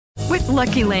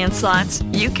Lucky Land Slots,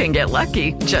 you can get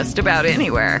lucky just about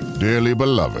anywhere. Dearly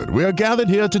beloved, we are gathered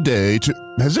here today to...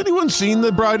 Has anyone seen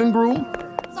the bride and groom?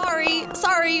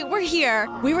 Sorry, we're here.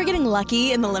 We were getting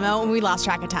lucky in the limo and we lost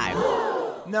track of time.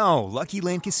 No, Lucky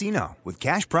Land Casino, with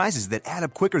cash prizes that add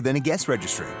up quicker than a guest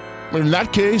registry. In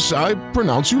that case, I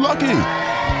pronounce you lucky.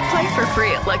 Play for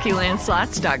free at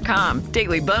LuckyLandSlots.com.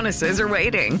 Daily bonuses are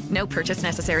waiting. No purchase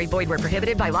necessary. Void where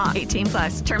prohibited by law.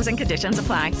 18+. Terms and conditions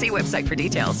apply. See website for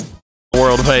details.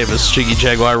 World famous Jiggy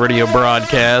Jaguar radio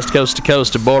broadcast, coast to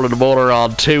coast and border to border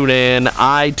on TuneIn,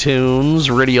 iTunes,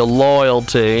 Radio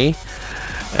Loyalty,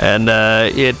 and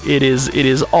it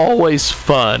is always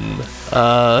fun.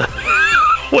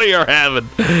 We are having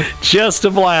just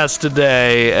a blast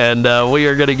today, and we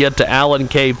are going to get to Alan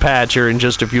K. Patcher in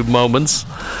just a few moments.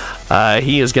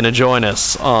 He is going to join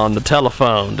us on the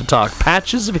telephone to talk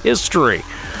patches of history.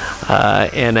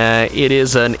 And it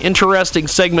is an interesting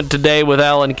segment today with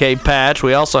Alan K. Patch.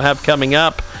 We also have coming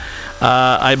up,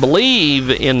 I believe,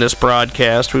 in this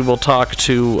broadcast, we will talk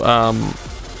to,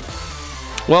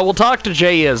 we'll talk to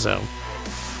Jay Izzo.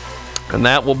 And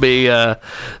that will be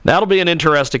that'll be an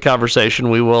interesting conversation.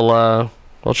 We'll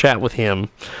chat with him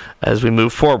as we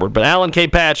move forward. But Alan K.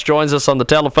 Patch joins us on the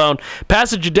telephone.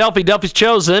 Passage of Delphi, Delphi's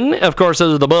Chosen, of course,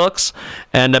 those are the books.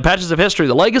 And Patches of History,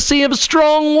 The Legacy of a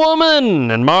Strong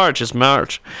Woman. And March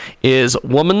is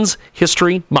Women's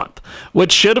History Month,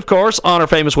 which should, of course, honor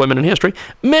famous women in history.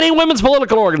 Many women's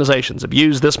political organizations have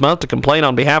used this month to complain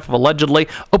on behalf of allegedly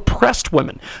oppressed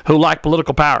women who lack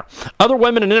political power. Other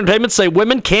women in entertainment say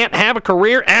women can't have a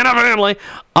career and a family.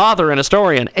 Author and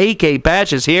historian A.K.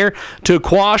 Patch is here to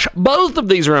quash both of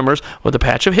these rumors with a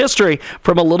patch of history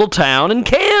from a little town in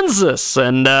Kansas.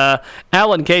 And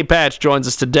Alan K. Patch joins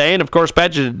us today. And, of course,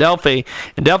 Patches of Delphi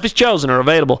and Delphi's Chosen are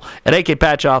available at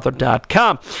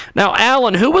akpatchauthor.com. Now,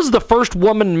 Alan, who was the first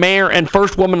woman mayor and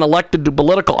first woman elected to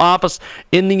political office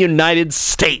in the United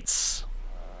States?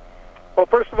 Well,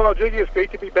 first of all, Jiggy, it's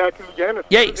great to be back again. It's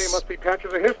yes. Thursday must be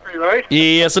Patches of History, right?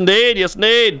 Yes, indeed. Yes,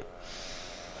 indeed.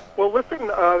 Well, listen,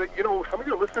 some of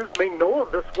your listeners may know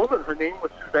of this woman. Her name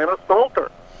was Susanna Salter,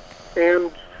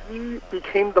 and she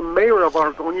became the mayor of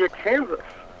Argonia, Kansas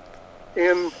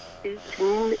in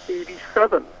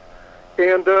 1887.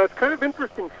 And it's kind of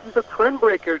interesting. She's a trend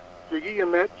breaker, Jiggy,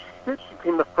 in that she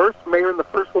became the first mayor and the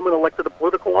first woman elected to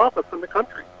political office in the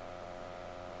country.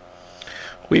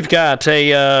 We've got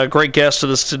a great guest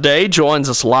with us today, joins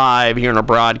us live here in our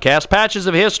broadcast, Patches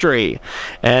of History.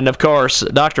 And, of course,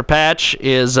 Dr. Patch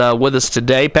is with us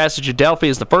today. Passage of Delphi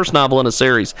is the first novel in a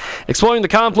series, exploring the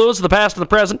confluence of the past and the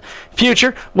present,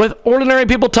 future, with ordinary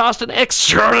people tossed in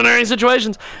extraordinary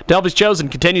situations. Delphi's Chosen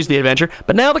continues the adventure,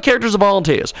 but now the characters are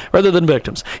volunteers rather than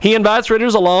victims. He invites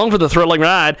readers along for the thrilling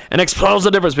ride and explores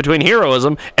the difference between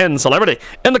heroism and celebrity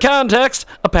in the context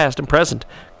of past and present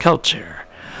culture.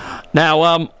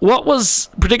 Now, what was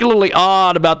particularly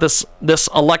odd about this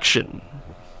election?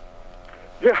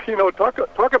 Yeah,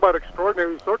 talk about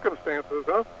extraordinary circumstances,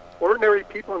 huh? Ordinary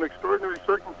people in extraordinary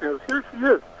circumstances. Here she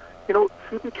is.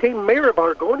 She became mayor of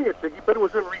Argonia, but it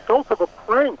was a result of a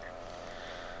prank.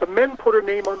 The men put her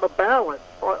name on the ballot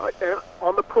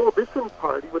on the Prohibition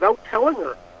Party without telling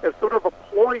her, as sort of a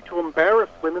ploy to embarrass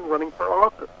women running for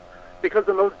office. Because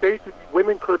in those days,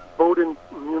 women could vote in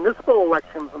municipal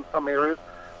elections in some areas,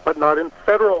 but not in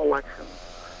federal elections.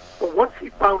 But once she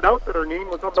found out that her name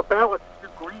was on the ballot, she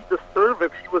agreed to serve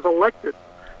if she was elected.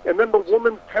 And then the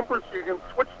woman's temper and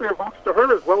switched their votes to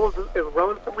her as well as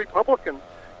some Republicans.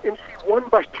 And she won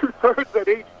by 2/3 at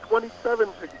age 27.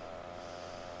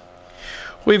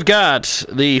 We've got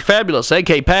the fabulous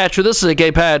A.K. Patcher. This is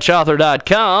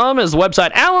akpatchauthor.com is the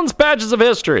website. Alan's Patches of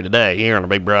History today here on a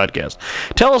big broadcast.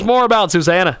 Tell us more about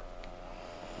Susanna.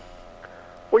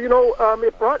 Well,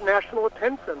 it brought national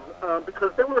attention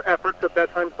because there were efforts at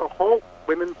that time to halt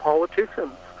women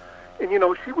politicians. And,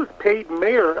 she was paid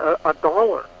mayor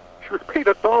 $1. She was paid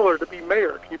 $1 to be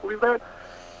mayor. Can you believe that?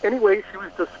 Anyway, she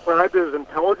was described as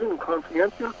intelligent and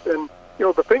conscientious. And,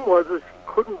 the thing was is she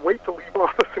couldn't wait to leave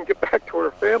office and get back to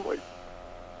her family.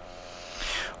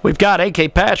 We've got A.K.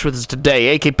 Patch with us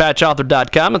today,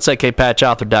 akpatchauthor.com. It's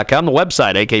akpatchauthor.com, the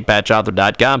website,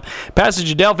 akpatchauthor.com.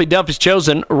 Passage of Delphi, Delphi's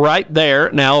Chosen, right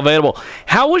there, now available.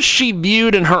 How was she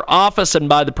viewed in her office and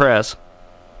by the press?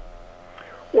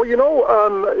 Well,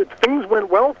 things went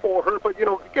well for her, but,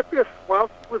 get this, while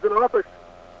she was in office,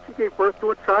 she gave birth to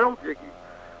a child, Jiggy.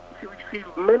 She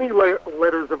received many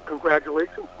letters of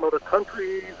congratulations from other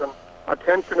countries and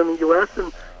attention in the U.S.,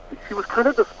 and she was kind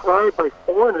of described by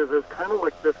foreigners as kind of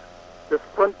like this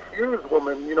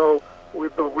frontierswoman,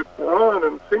 with brawn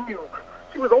and sinew.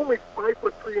 She was only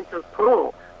 5'3"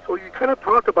 tall, so you kind of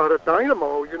talk about a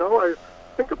dynamo. I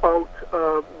think about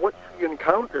what she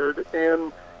encountered,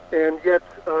 and yet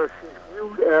she's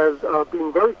viewed as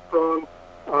being very strong.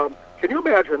 Can you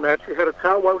imagine that? She had a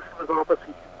child while she was in office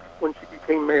when she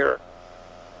became mayor.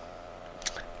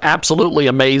 Absolutely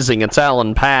amazing. It's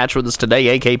Alan Patch with us today.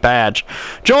 A.K. Patch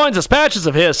joins us. Patches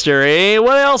of History.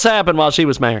 What else happened while she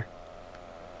was mayor?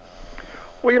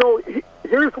 Well,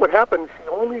 here's what happened. She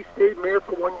only stayed mayor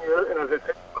for 1 year, and as I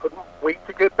said, couldn't wait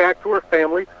to get back to her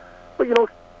family. But,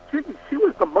 she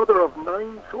was the mother of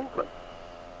 9 children.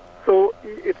 So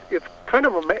it's kind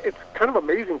of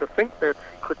amazing to think that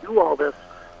she could do all this.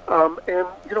 And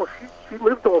she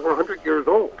lived over 100 years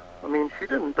old. I mean, she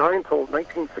didn't die until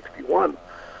 1961.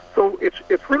 So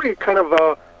it's really kind of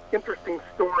a interesting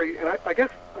story. And I guess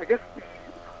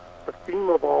the theme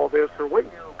of all this, or what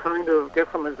you kind of get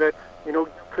from, is that you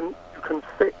can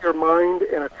set your mind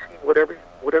and achieve whatever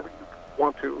you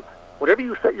want to. Whatever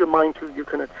you set your mind to, you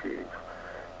can achieve.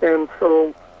 And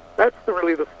so that's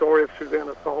really the story of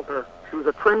Susanna Salter. She was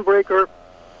a trend breaker,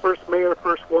 first mayor,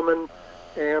 first woman,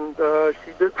 and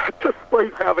she did that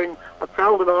despite having a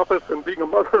child in office and being a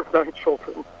mother of 9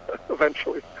 children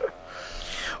eventually.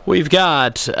 We've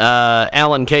got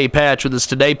Alan K. Patch with us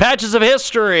today. Patches of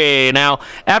History. Now,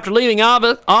 after leaving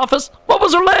office, what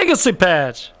was her legacy,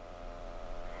 Patch?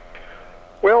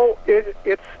 Well, it's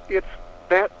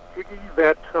that, Jiggy,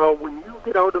 that when you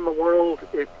get out in the world,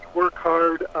 if you work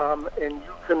hard and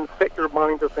you can set your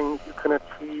mind to things, you can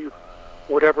achieve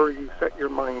whatever you set your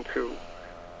mind to.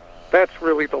 That's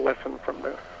really the lesson from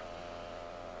this.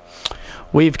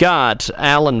 We've got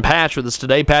Alan Patch with us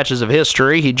today, Patches of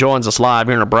History. He joins us live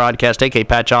here in our broadcast,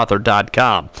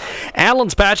 akpatchauthor.com.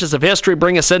 Alan's Patches of History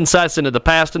bring us insights into the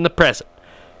past and the present.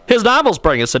 His novels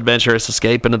bring us adventurous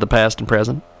escape into the past and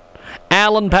present.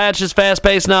 Alan Patch's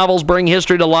fast-paced novels bring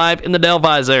history to life in the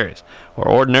Delphi series, where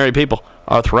ordinary people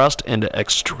are thrust into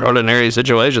extraordinary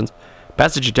situations.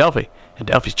 Passage of Delphi and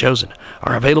Delphi's Chosen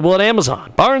are available at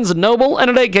Amazon, Barnes & Noble, and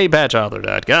at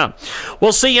akpatchauthor.com.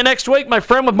 We'll see you next week, my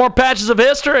friend, with more Patches of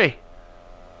History.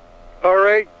 All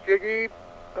right, Jiggy,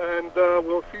 and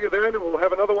we'll see you then, and we'll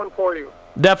have another one for you.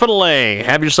 Definitely.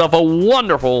 Have yourself a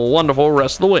wonderful, wonderful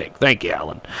rest of the week. Thank you,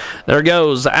 Alan. There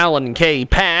goes Alan K.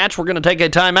 Patch. We're going to take a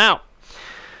time out.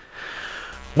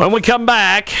 When we come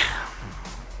back,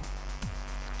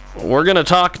 we're going to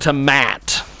talk to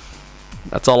Matt.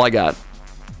 That's all I got.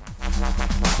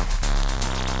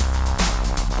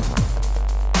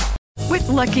 With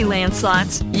Lucky Land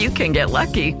Slots, you can get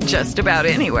lucky just about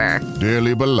anywhere.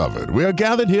 Dearly beloved, we are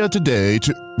gathered here today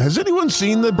to... Has anyone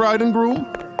seen the bride and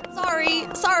groom?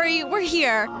 Sorry, we're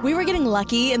here. We were getting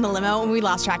lucky in the limo and we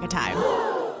lost track of time.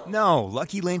 No,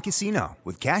 Lucky Land Casino,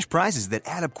 with cash prizes that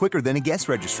add up quicker than a guest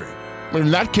registry. In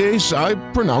that case, I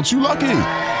pronounce you lucky.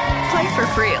 Play for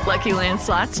free at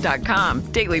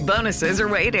LuckyLandSlots.com. Daily bonuses are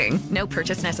waiting. No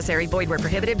purchase necessary. Void where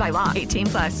prohibited by law.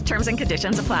 18+. Terms and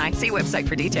conditions apply. See website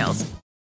for details.